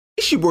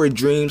It's your boy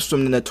Dreams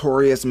from the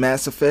notorious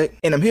Mass Effect,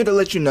 and I'm here to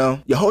let you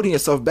know you're holding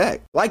yourself back.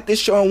 Like this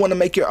show and want to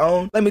make your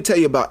own? Let me tell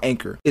you about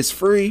Anchor. It's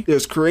free.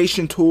 There's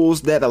creation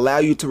tools that allow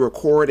you to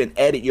record and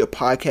edit your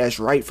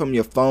podcast right from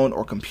your phone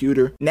or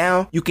computer.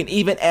 Now, you can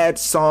even add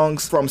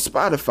songs from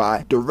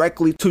Spotify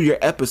directly to your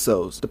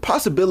episodes. The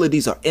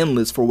possibilities are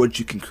endless for what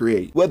you can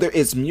create. Whether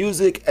it's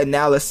music,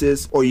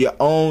 analysis, or your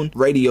own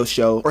radio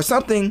show, or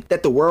something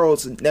that the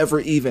world's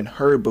never even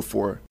heard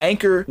before,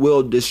 Anchor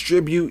will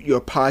distribute your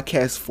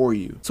podcast for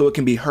you, so it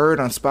can be heard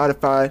on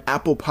Spotify,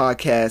 Apple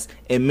Podcasts,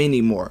 and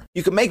many more.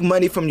 You can make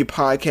money from your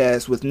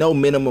podcast with no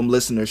minimum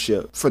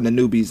listenership for the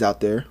newbies out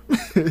there.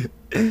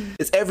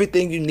 It's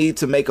everything you need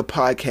to make a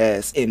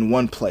podcast in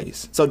one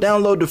place. So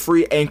download the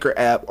free Anchor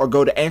app or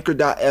go to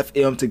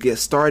anchor.fm to get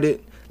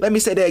started. Let me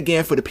say that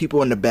again for the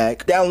people in the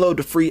back. Download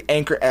the free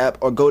Anchor app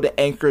or go to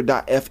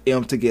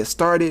anchor.fm to get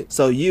started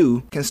so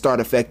you can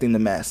start affecting the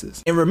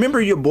masses. And remember,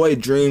 your boy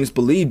Dreams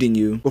believed in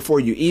you before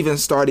you even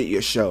started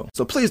your show.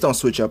 So please don't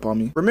switch up on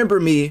me. Remember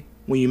me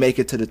when you make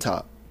it to the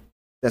top.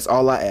 That's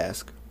all I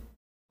ask.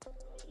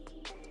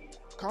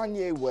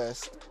 Kanye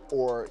West,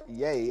 or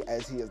Ye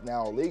as he is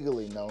now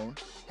legally known,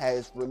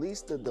 has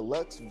released the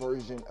deluxe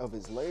version of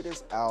his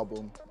latest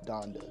album,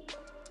 Donda.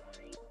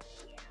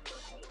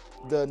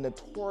 The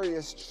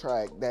notorious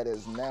track that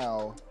is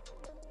now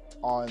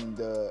on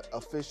the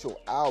official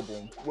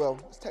album, well,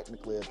 it's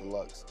technically a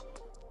deluxe,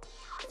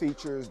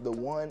 features the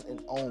one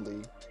and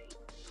only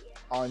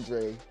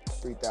Andre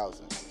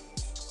 3000,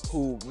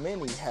 who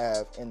many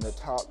have in the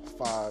top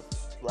 5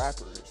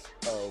 rappers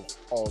of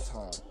all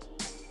time,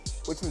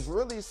 which was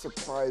really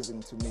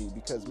surprising to me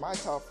because my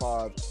top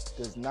 5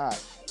 does not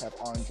have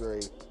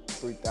Andre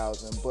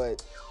 3000,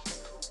 but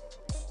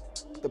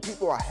the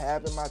people I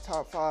have in my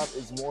top 5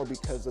 is more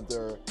because of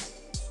their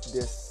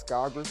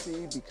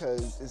discography,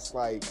 because it's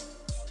like,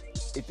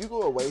 if you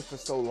go away for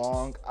so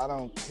long, I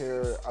don't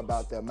care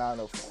about the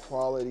amount of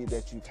quality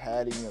that you've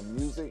had in your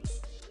music.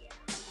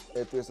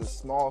 If there's a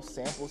small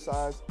sample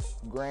size,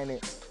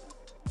 granted,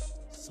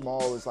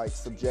 small is like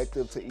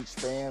subjective to each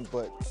fan,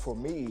 but for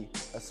me,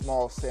 a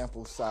small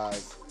sample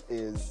size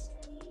is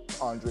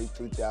Andre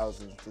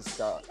 3000's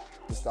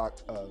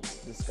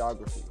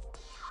discography.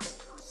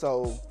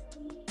 So,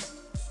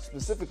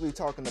 specifically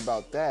talking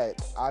about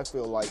that, I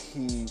feel like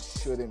he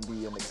shouldn't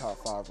be in the top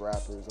 5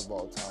 rappers of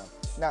all time.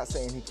 Not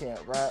saying he can't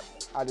rap,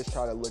 I just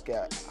try to look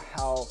at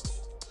how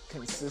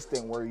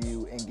consistent were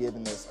you in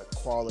giving us a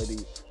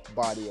quality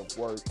body of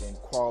work and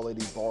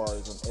quality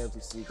bars on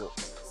every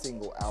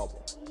single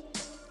album.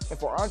 And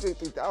for Andre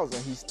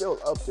 3000, he's still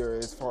up there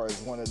as far as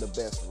one of the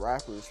best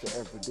rappers to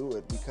ever do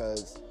it,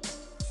 because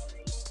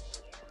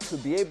to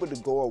be able to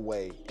go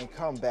away and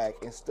come back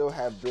and still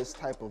have this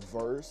type of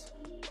verse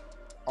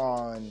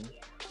on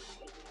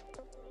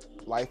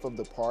Life of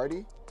the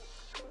Party,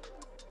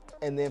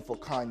 and then for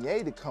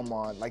Kanye to come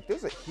on, like,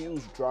 there's a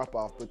huge drop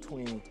off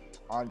between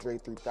Andre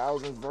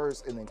 3000's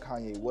verse and then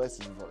Kanye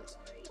West's verse.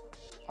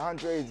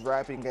 Andre's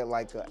rapping at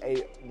like a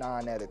 8,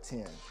 9 out of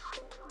 10.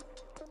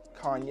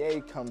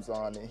 Kanye comes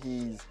on and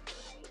he's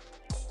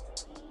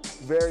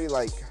very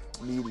like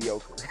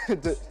mediocre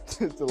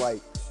to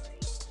like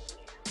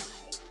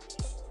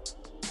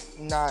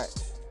not,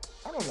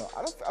 I don't know,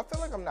 I feel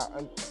like I'm not,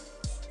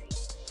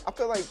 I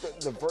feel like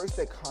the verse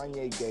that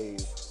Kanye gave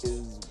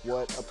is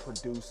what a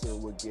producer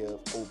would give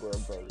over a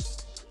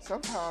verse.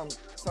 Sometimes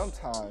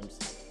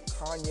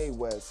Kanye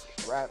West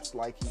raps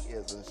like he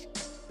is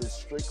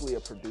strictly a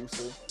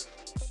producer,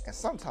 and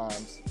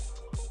sometimes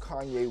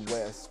Kanye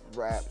West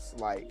raps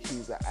like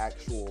he's an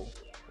actual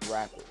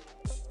rapper.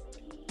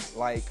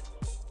 Like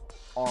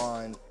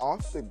on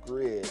Off the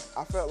Grid,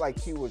 I felt like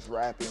he was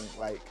rapping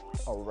like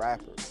a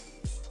rapper,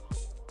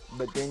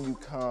 but then you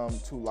come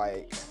to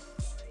like,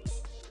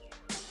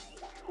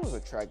 was a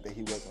track that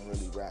he wasn't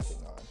really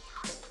rapping on.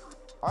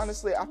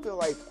 Honestly, I feel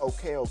like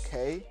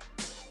Okay,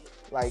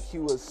 like he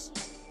was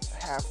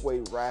halfway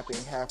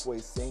rapping, halfway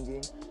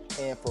singing,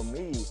 and for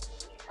me,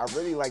 I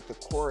really liked the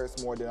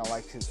chorus more than I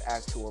liked his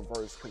actual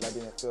verse, because I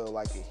didn't feel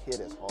like it hit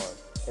as hard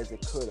as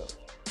it could have.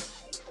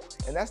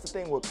 And that's the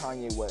thing with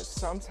Kanye West.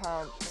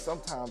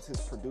 Sometimes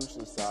his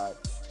producer side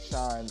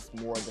shines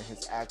more than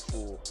his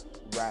actual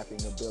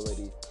rapping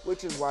ability,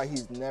 which is why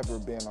he's never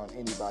been on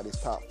anybody's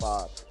top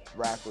 5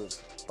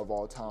 rappers of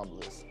all time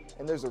list.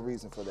 And there's a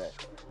reason for that.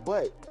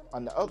 But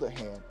on the other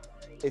hand,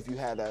 if you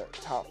had a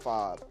top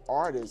 5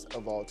 artists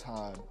of all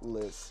time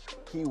list,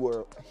 he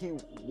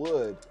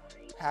would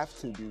have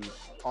to be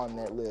on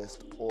that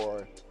list,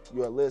 or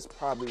your list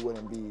probably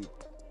wouldn't be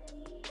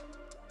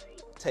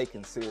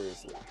taken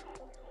seriously.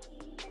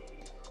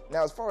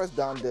 Now, as far as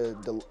Donda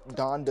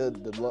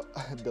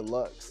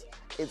Deluxe,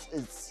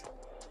 it's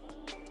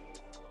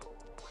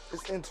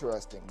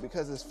interesting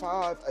because it's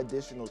 5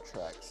 additional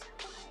tracks.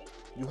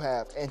 You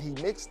have, and he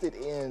mixed it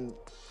in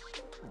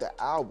the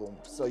album,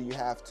 so you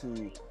have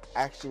to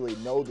actually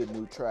know the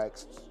new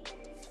tracks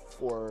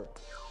for.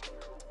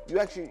 You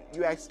have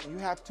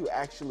to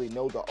actually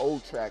know the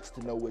old tracks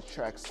to know which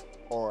tracks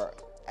are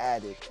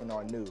added and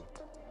are new.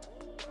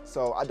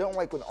 So I don't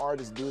like when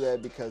artists do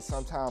that because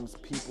sometimes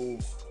people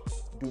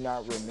do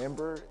not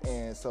remember.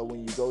 And so when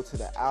you go to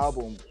the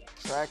album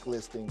track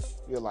listing,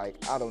 you're like,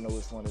 I don't know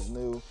which one is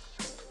new.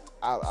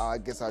 I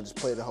guess I just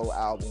play the whole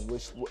album,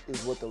 which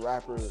is what the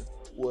rapper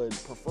would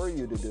prefer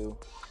you to do.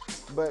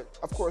 But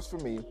of course, for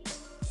me,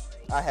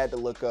 I had to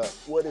look up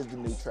what is the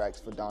new tracks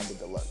for Donda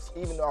Deluxe.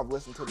 Even though I've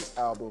listened to this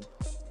album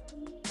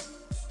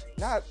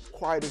not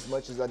quite as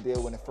much as I did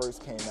when it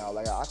first came out.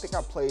 Like, I think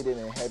I played it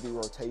in heavy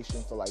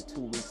rotation for like 2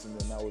 weeks and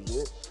then that was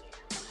it.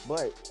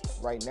 But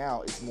right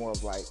now it's more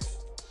of like,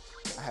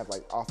 I have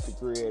like Off the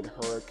Grid,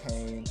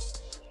 Hurricane,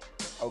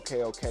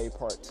 Okay Okay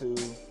Part 2.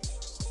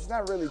 There's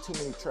not really too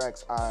many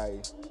tracks I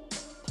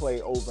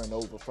play over and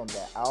over from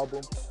that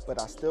album,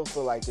 but I still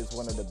feel like it's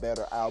one of the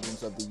better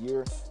albums of the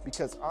year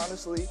because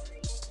honestly,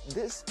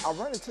 I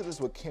run into this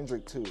with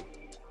Kendrick too.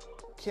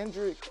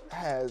 Kendrick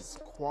has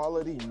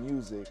quality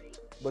music,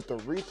 but the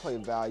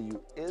replay value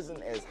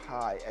isn't as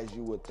high as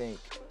you would think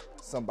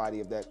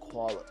somebody of that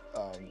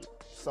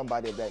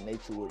somebody of that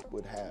nature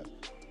would have.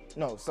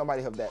 No,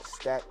 somebody of that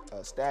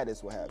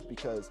status would have,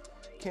 because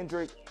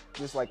Kendrick,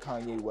 just like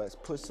Kanye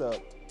West, puts up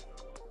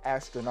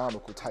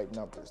astronomical type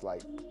numbers.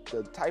 Like,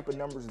 the type of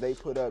numbers they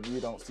put up,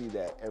 you don't see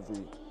that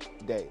every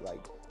day.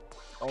 Like,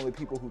 only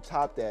people who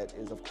top that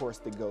is, of course,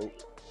 the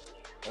GOAT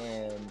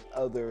and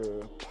other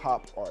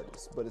pop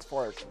artists. But as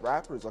far as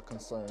rappers are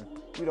concerned,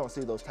 you don't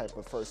see those type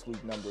of first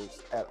week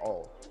numbers at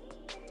all.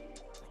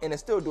 And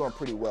it's still doing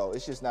pretty well.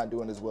 It's just not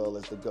doing as well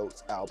as the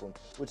GOAT's album,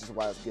 which is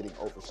why it's getting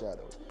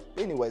overshadowed.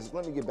 But anyways,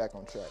 let me get back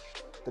on track.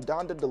 The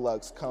Donda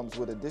Deluxe comes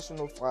with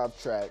additional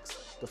 5 tracks.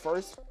 The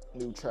first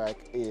new track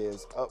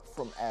is Up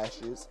From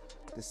Ashes.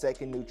 The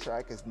second new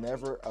track is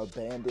Never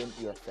Abandon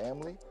Your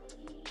Family.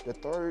 The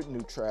third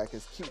new track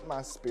is Keep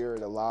My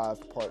Spirit Alive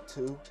Part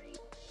 2.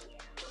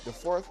 The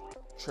fourth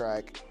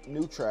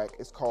new track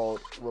is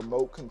called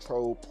Remote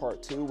Control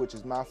Part 2, which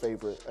is my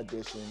favorite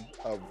addition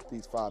of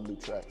these 5 new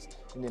tracks.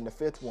 And then the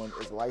fifth one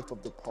is Life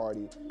of the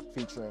Party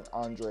featuring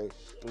Andre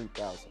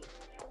 3000.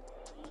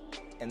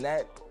 And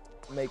that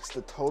makes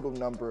the total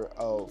number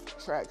of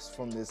tracks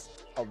from this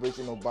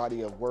original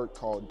body of work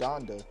called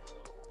Donda.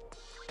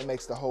 It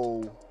makes it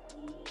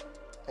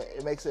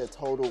a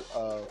total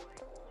of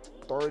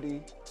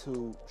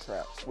 32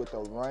 tracks with a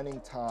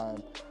running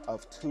time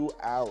of 2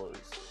 hours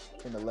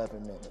and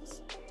 11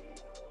 minutes.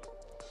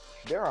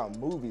 There are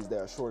movies that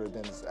are shorter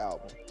than this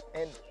album,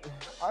 and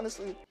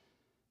honestly,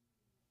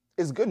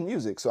 it's good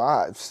music, so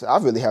I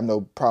really have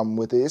no problem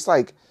with it. It's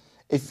like,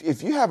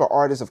 if you have an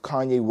artist of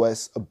Kanye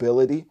West's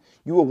ability,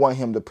 you would want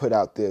him to put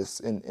out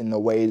this in a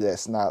way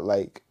that's not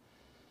like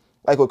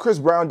what Chris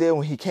Brown did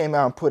when he came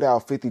out and put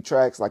out 50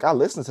 tracks. Like, I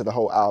listened to the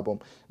whole album,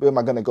 but am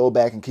I going to go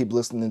back and keep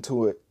listening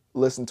to it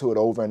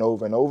over and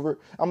over and over?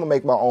 I'm going to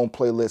make my own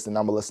playlist and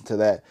I'm going to listen to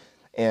that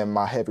in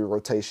my heavy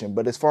rotation.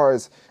 But as far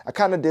as, I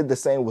kind of did the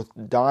same with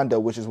Donda,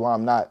 which is why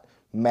I'm not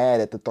mad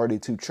at the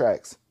 32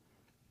 tracks.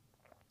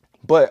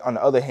 But on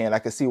the other hand, I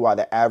can see why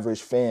the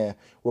average fan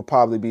will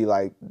probably be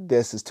like,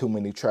 this is too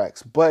many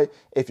tracks. But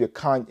if you're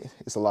Kanye,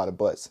 it's a lot of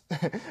buts.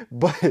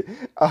 But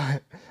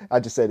I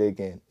just said it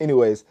again.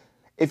 Anyways,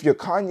 if you're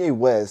Kanye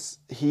West,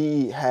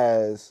 he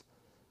has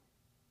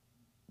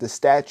the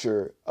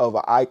stature of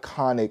an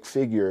iconic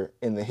figure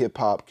in the hip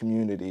hop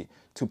community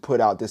to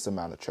put out this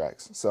amount of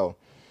tracks. So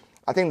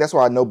I think that's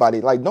why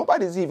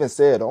nobody's even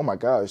said, oh my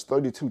gosh,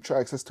 32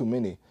 tracks, that's too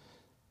many.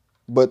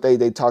 But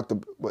they talked,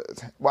 well,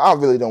 I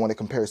really don't want to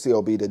compare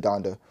CLB to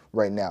Donda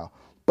right now.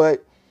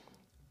 But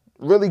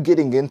really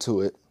getting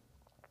into it,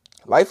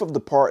 Life of the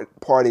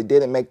Party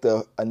didn't make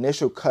the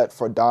initial cut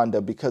for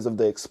Donda because of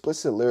the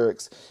explicit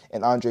lyrics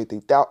in Andre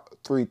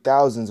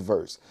 3000's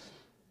verse.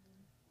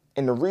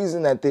 And the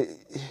reason that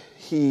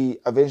he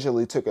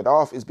eventually took it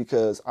off is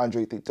because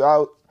Andre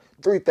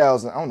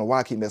 3000, I don't know why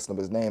I keep messing up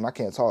his name. I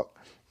can't talk.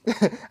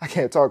 I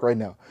can't talk right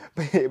now.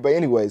 But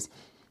anyways,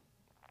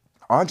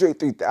 Andre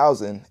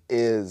 3000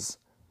 is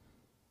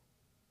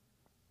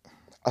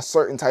a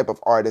certain type of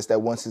artist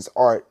that wants his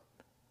art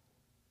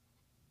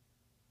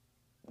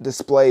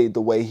displayed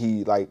the way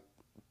he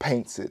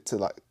paints it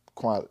to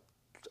I'm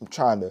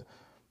trying to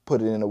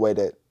put it in a way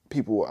that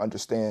people will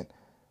understand.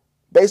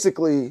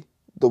 Basically,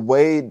 the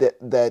way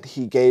that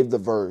he gave the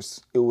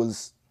verse, it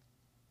was,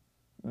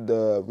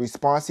 the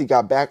response he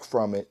got back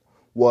from it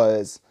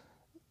was,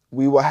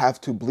 we will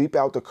have to bleep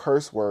out the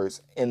curse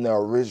words in the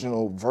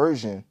original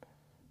version.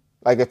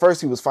 Like, at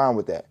first he was fine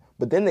with that,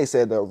 but then they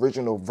said the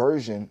original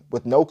version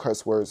with no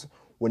curse words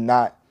would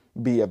not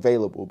be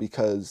available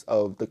because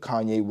of the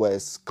Kanye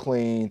West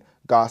clean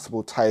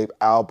gospel type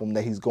album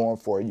that he's going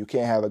for. You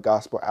can't have a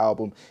gospel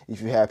album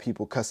if you have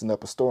people cussing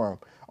up a storm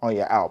on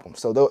your album.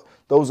 So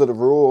those are the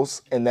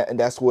rules, and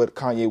that's what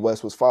Kanye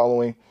West was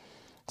following.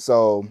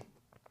 So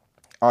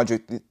Andre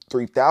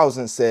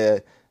 3000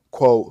 said,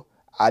 quote,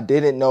 I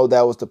didn't know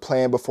that was the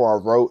plan before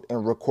I wrote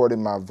and recorded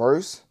my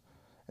verse.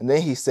 And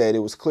then he said, it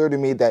was clear to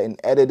me that an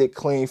edited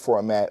clean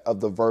format of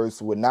the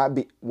verse would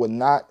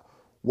not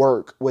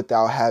work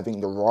without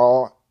having the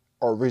raw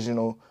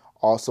original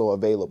also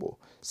available.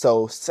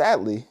 So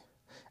sadly,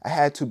 I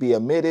had to be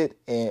omitted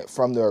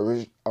from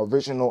the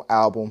original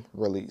album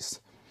release.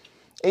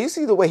 And you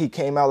see the way he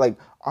came out, like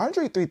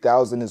Andre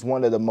 3000 is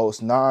one of the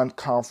most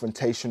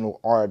non-confrontational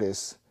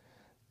artists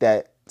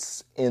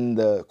that's in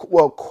the,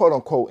 well, quote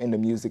unquote, in the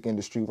music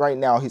industry. Right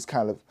now, he's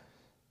kind of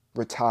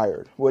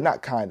retired. Well,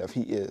 not kind of,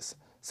 he is.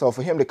 So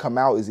for him to come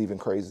out is even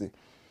crazy.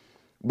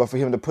 But for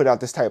him to put out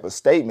this type of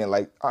statement,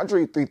 like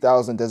Andre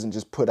 3000 doesn't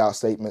just put out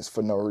statements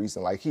for no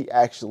reason. Like he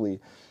actually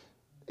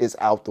is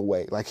out the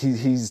way. Like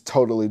he's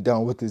totally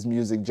done with this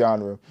music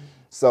genre.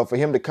 So for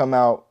him to come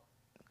out,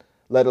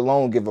 let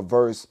alone give a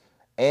verse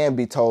and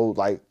be told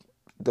like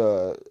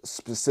the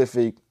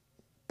specific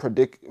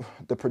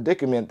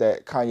predicament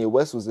that Kanye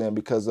West was in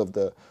because of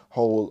the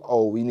whole,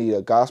 oh, we need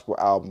a gospel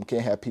album,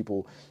 can't have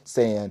people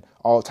saying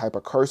all type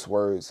of curse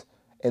words,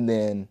 and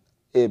then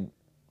it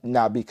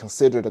not be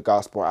considered a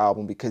gospel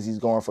album because he's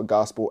going for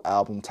gospel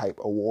album type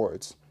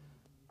awards.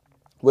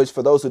 Which,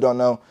 for those who don't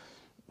know,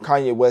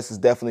 Kanye West is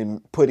definitely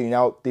putting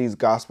out these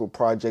gospel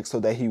projects so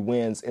that he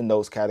wins in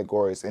those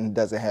categories and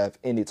doesn't have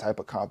any type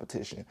of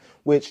competition.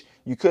 Which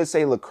you could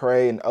say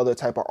Lecrae and other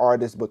type of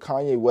artists, but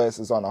Kanye West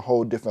is on a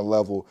whole different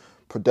level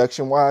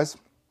production-wise.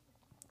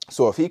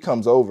 So if he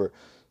comes over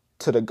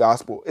to the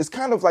gospel, it's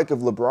kind of like if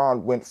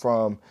LeBron went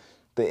from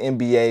the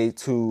NBA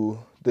to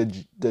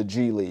the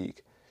G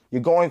League.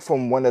 You're going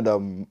from one of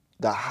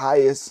the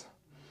highest,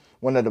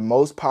 one of the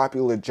most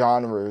popular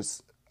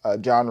genres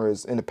in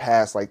the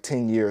past like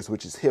 10 years,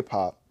 which is hip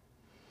hop,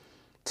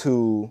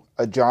 to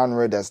a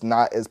genre that's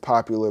not as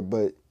popular,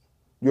 but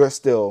you're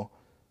still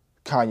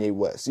Kanye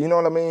West. You know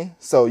what I mean?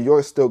 So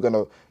you're still going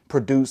to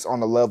produce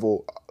on a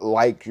level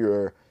like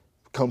you're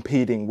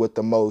competing with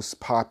the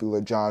most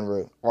popular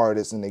genre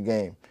artists in the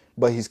game,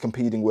 but he's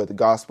competing with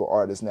gospel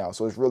artists now.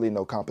 So it's really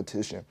no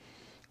competition.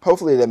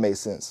 Hopefully that made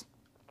sense.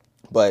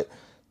 But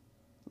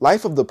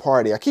Life of the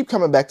Party, I keep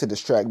coming back to this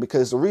track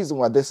because the reason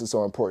why this is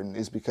so important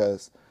is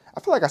because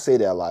I feel like I say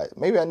that a lot.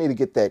 Maybe I need to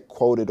get that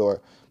quoted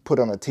or put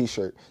on a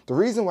t-shirt. The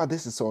reason why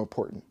this is so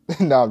important.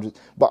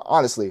 But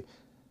honestly,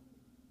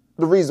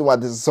 the reason why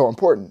this is so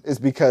important is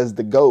because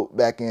the GOAT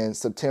back in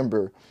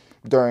September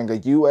during a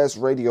U.S.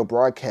 radio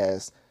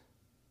broadcast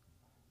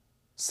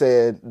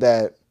said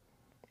that,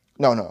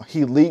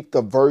 he leaked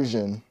a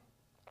version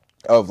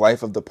of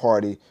Life of the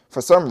Party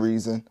for some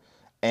reason.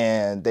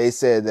 And they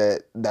said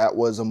that that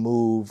was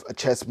a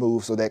chess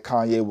move, so that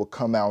Kanye would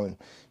come out and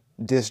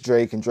diss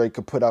Drake and Drake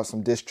could put out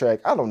some diss track.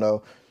 I don't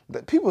know.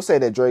 People say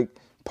that Drake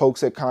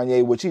pokes at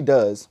Kanye, which he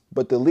does,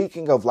 but the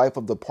leaking of Life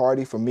of the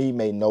Party for me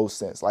made no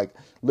sense. Like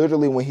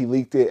literally when he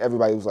leaked it,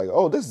 everybody was like,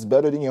 oh, this is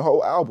better than your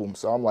whole album.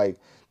 So I'm like,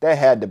 that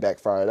had to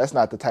backfire. That's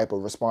not the type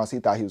of response he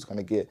thought he was going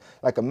to get.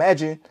 Like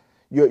imagine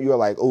you're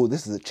like, oh,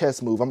 this is a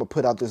chess move. I'm going to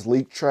put out this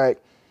leaked track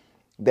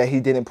that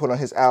he didn't put on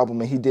his album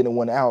and he didn't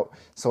want out.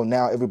 So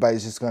now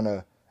everybody's just going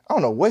to, I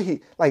don't know what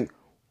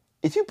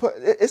if you put,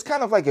 it's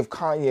kind of like if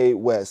Kanye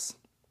West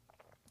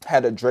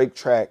had a Drake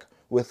track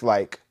with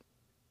like,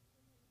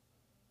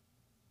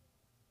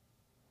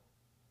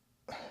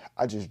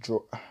 I just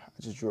drew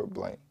a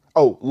blank.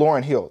 Oh,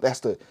 Lauryn Hill.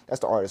 That's the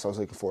artist I was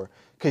looking for.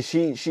 Cause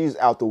she's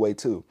out the way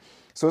too.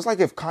 So it's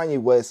like if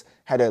Kanye West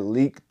had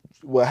an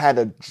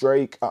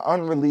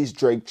unreleased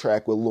Drake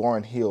track with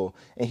Lauryn Hill,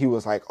 and he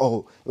was like,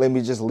 oh, let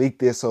me just leak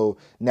this, so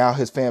now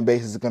his fan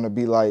base is gonna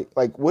be like,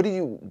 what do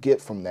you get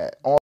from that?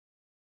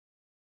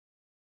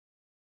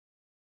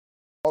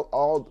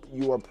 All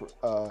you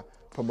are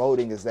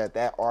promoting is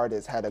that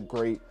artist had a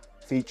great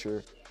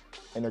feature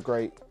and a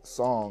great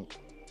song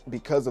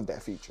because of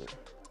that feature,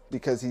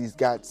 because he's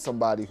got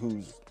somebody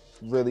who's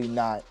really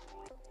not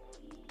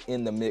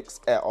in the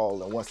mix at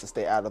all and wants to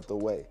stay out of the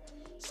way.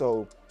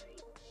 So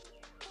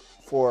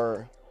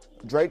for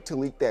Drake to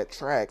leak that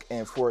track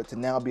and for it to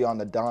now be on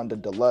the Donda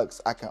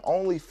Deluxe, I can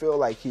only feel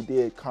like he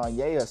did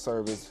Kanye a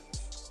service.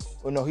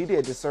 Well, no, he did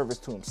a disservice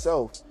to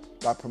himself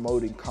by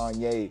promoting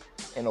Kanye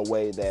in a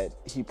way that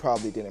he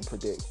probably didn't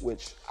predict,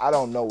 which I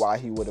don't know why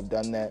he would have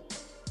done that.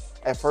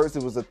 At first,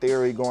 it was a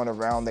theory going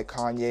around that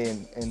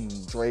Kanye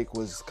and Drake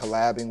was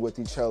collabing with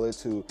each other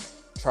to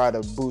try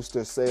to boost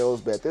their sales,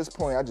 but at this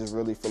point, I just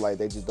really feel like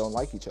they just don't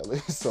like each other.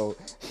 So,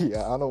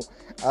 yeah, I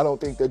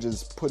don't think they're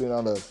just putting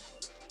on a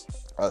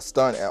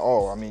stunt at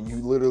all. I mean, you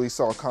literally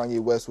saw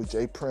Kanye West with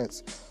Jay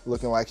Prince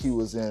looking like he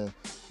was in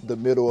the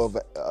middle of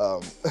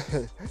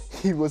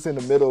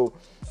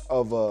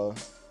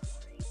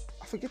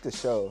I forget the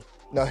show.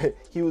 No,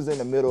 he was in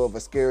the middle of a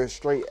Scary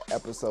Straight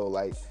episode.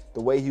 Like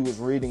the way he was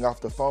reading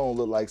off the phone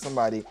looked like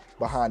somebody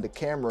behind the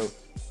camera.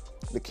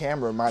 The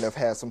camera might have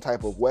had some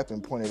type of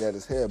weapon pointed at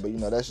his head, but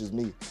that's just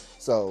me.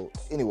 So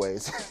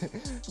anyways,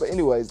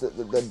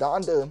 the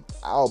Donda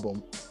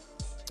album,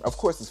 of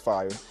course, is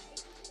fire.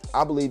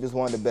 I believe it's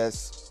one of the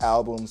best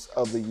albums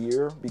of the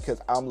year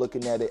because I'm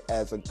looking at it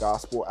as a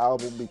gospel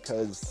album,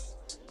 because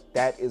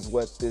that is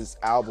what this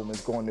album is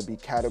going to be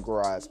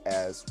categorized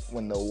as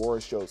when the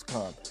award shows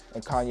come.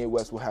 And Kanye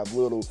West will have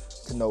little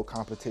to no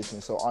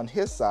competition. So on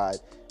his side,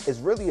 it's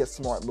really a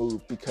smart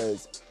move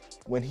because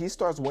when he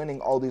starts winning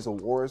all these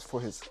awards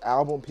for his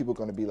album, people are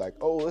going to be like,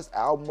 oh, it's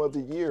album of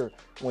the year,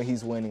 when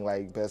he's winning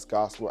like best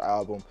gospel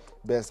album,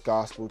 best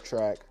gospel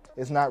track.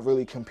 It's not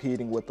really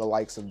competing with the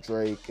likes of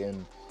Drake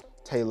and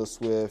Taylor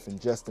Swift and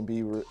Justin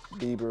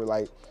Bieber.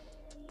 Like,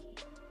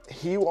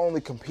 he will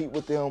only compete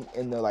with them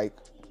in the like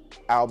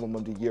album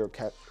of the year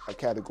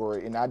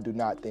category, and I do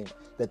not think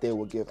that they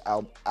will give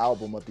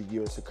album of the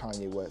year to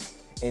Kanye West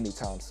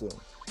anytime soon.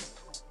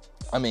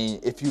 I mean,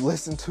 if you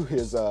listen to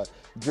his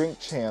Drink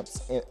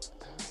Champs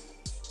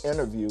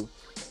interview,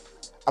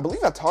 I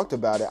believe I talked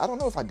about it. I don't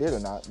know if I did or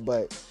not,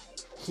 but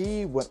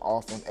he went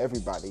off on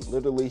everybody.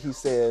 Literally, he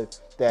said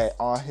that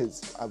on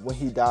his when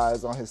he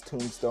dies, on his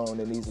tombstone,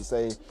 it needs to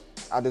say,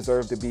 "I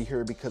deserve to be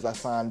here because I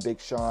signed Big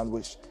Sean,"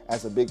 which,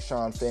 as a Big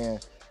Sean fan,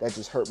 that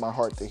just hurt my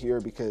heart to hear,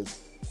 because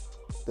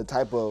the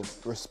type of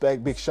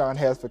respect Big Sean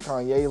has for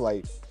Kanye,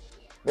 like,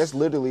 that's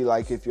literally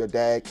like if your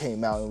dad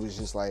came out and was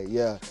just like,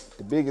 yeah,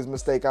 the biggest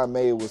mistake I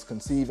made was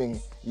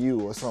conceiving you,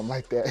 or something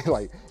like that.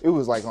 Like, it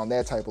was like on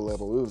that type of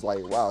level. It was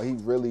like, wow, he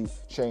really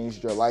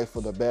changed your life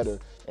for the better,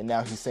 and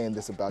now he's saying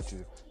this about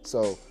you.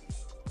 So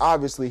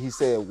obviously he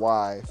said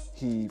why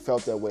he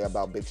felt that way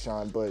about Big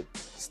Sean, but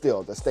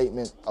still, the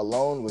statement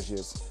alone was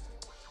just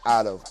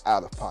out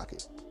of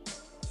pocket.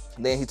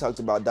 Then he talked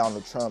about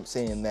Donald Trump,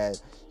 saying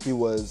that he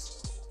was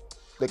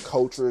the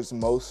culture's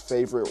most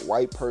favorite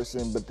white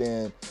person, but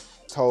then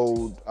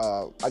told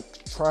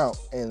like Trump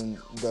and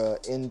the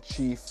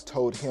in-chief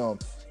told him,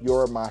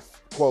 "You're my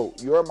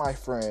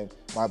friend.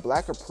 My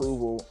black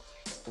approval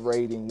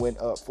rating went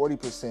up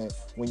 40%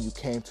 when you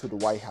came to the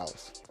White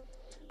House."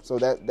 So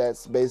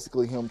that's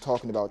basically him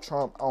talking about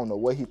Trump. I don't know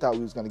what he thought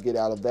we was going to get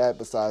out of that,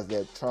 besides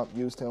that Trump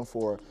used him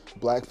for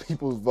black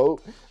people's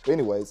vote. But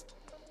anyways,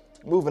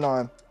 moving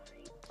on.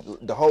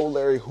 The whole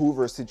Larry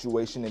Hoover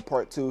situation in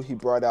part 2, he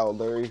brought out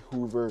Larry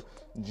Hoover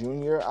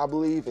Jr., I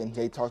believe, and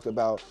they talked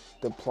about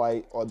the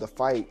plight or the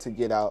fight to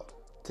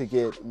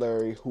get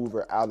Larry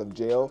Hoover out of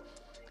jail.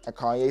 And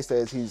Kanye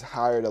says he's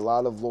hired a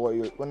lot of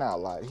lawyers, well, not a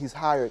lot, he's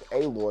hired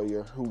a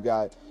lawyer who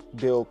got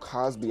Bill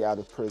Cosby out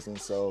of prison.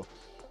 So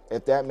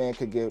if that man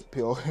could get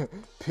Bill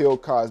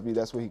Cosby,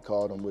 that's what he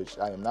called him, which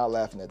I am not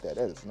laughing at that.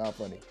 That is not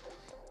funny.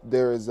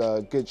 There is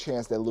a good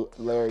chance that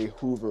Larry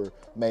Hoover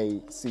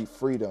may see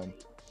freedom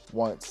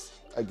once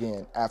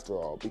again after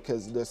all,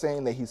 because they're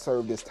saying that he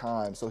served his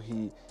time, so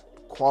he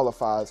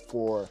qualifies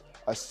for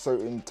a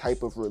certain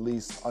type of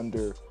release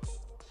under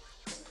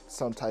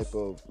some type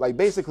of, like,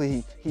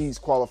 basically he's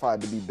qualified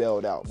to be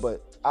bailed out.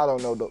 But I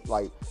don't know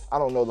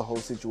the whole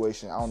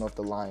situation. I don't know if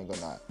they're lying or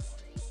not.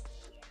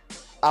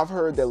 I've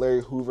heard that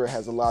Larry Hoover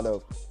has a lot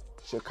of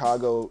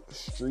Chicago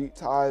street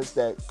ties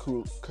that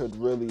could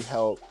really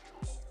help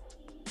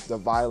the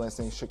violence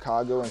in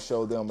Chicago and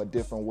show them a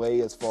different way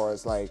as far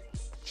as like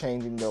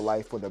changing their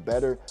life for the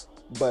better.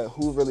 But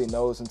who really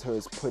knows until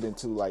it's put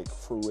into like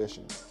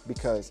fruition,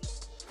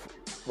 because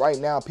right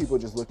now people are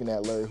just looking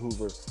at Larry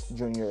Hoover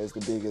Jr. as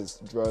the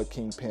biggest drug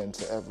kingpin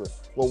to ever,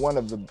 well, one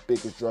of the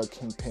biggest drug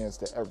kingpins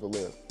to ever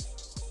live.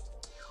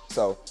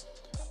 So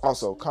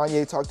also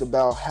Kanye talked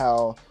about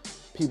how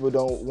people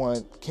don't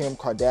want Kim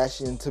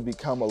Kardashian to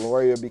become a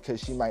lawyer because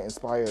she might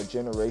inspire a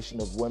generation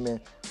of women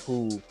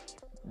who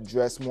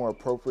dress more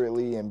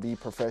appropriately and be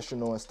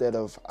professional instead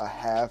of a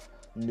half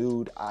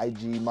nude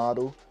IG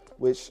model,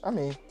 which, I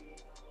mean,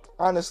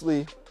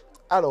 honestly,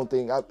 I don't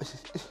think,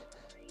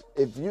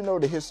 if you know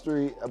the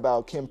history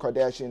about Kim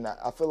Kardashian,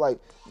 I feel like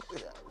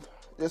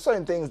there's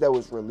certain things that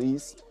was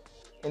released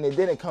and it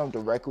didn't come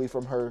directly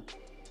from her,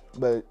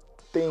 but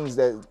things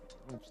that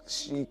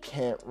she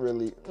can't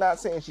really, not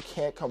saying she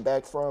can't come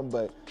back from,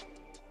 but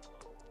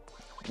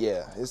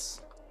yeah,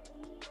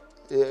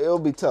 it'll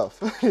be tough.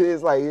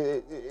 It's like,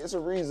 it's a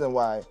reason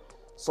why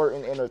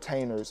certain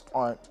entertainers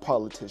aren't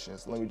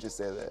politicians. Let me just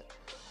say that.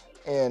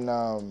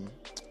 And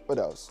what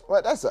else?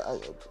 Well,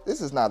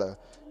 this is not a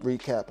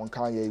recap on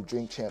Kanye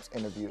Drink Champs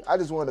interview. I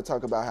just wanted to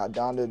talk about how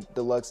Donda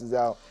Deluxe is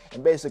out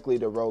and basically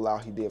the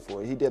rollout he did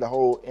for it. He did a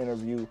whole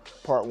interview,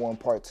 part 1,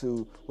 part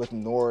 2, with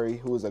Nori,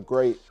 who is a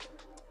great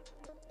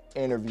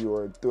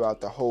interviewer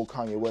throughout the whole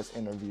Kanye West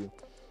interview.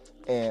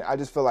 And I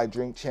just feel like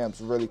Drink Champs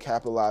really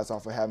capitalized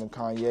off of having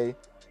Kanye,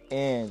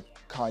 and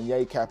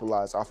Kanye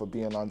capitalized off of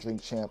being on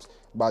Drink Champs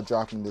by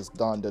dropping this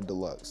Donda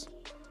Deluxe.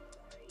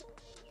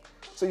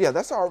 So yeah,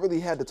 that's all I really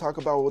had to talk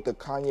about with the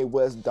Kanye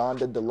West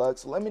Donda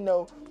Deluxe. Let me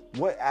know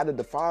what out of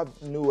the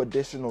 5 new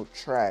additional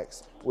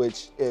tracks,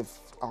 which I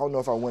don't know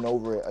if I went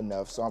over it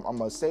enough, so I'm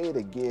going to say it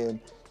again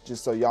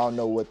just so y'all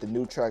know what the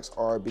new tracks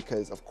are,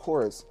 because of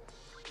course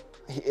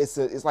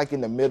it's like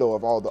in the middle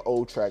of all the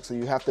old tracks, so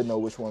you have to know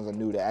which ones are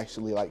new to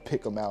actually like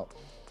pick them out.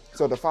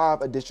 So the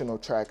 5 additional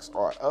tracks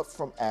are Up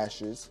From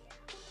Ashes,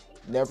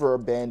 Never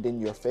Abandon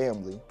Your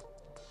Family,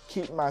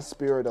 Keep My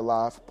Spirit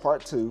Alive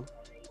Part 2,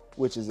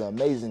 which is an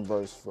amazing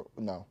verse for,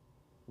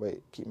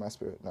 Keep My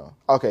Spirit,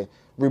 okay,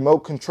 Remote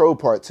Control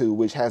Part 2,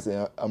 which has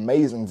an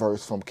amazing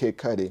verse from Kid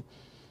Cudi,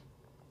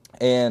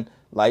 and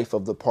Life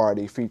of the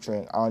Party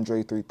featuring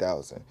Andre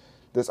 3000.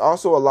 There's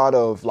also a lot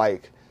of,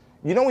 like,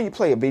 you know when you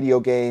play a video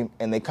game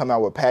and they come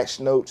out with patch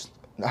notes?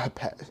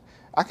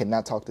 I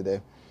cannot talk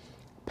today.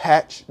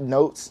 Patch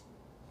notes.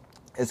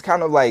 It's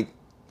kind of like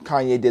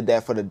Kanye did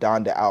that for the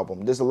Donda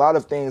album. There's a lot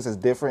of things that's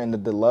different in the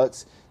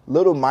Deluxe.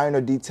 Little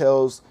minor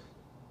details,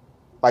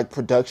 like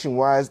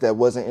production-wise, that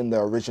wasn't in the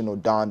original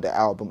Donda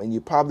album. And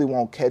you probably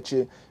won't catch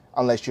it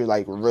unless you're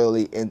like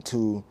really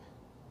into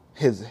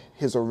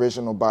his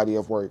original body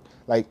of work.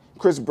 Like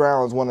Chris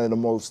Brown's one of the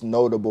most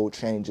notable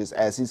changes,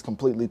 as he's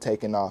completely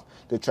taken off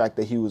the track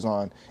that he was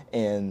on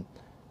in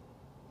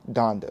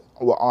Donda,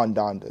 or on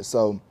Donda.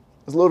 So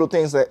there's little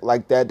things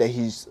like that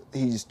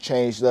he's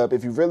changed up.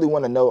 If you really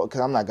want to know,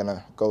 because I'm not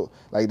gonna go,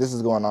 like, this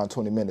is going on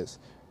 20 minutes.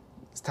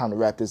 It's time to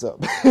wrap this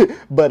up.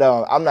 But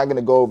I'm not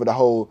gonna go over the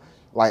whole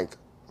like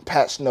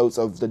patch notes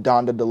of the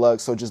Donda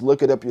Deluxe. So just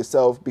look it up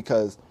yourself,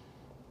 because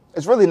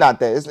it's really not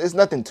that. It's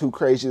nothing too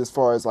crazy as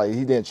far as like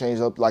he didn't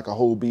change up like a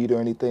whole beat or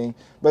anything.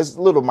 But it's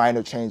little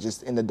minor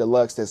changes in the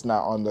Deluxe that's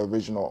not on the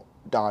original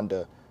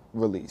Donda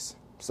release.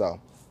 So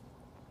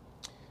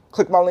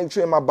click my link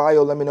tree in my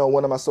bio. Let me know on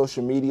one of my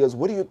social medias.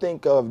 What do you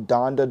think of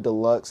Donda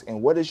Deluxe,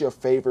 and what is your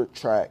favorite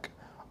track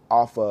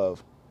out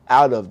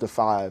of the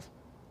 5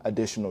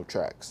 additional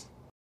tracks?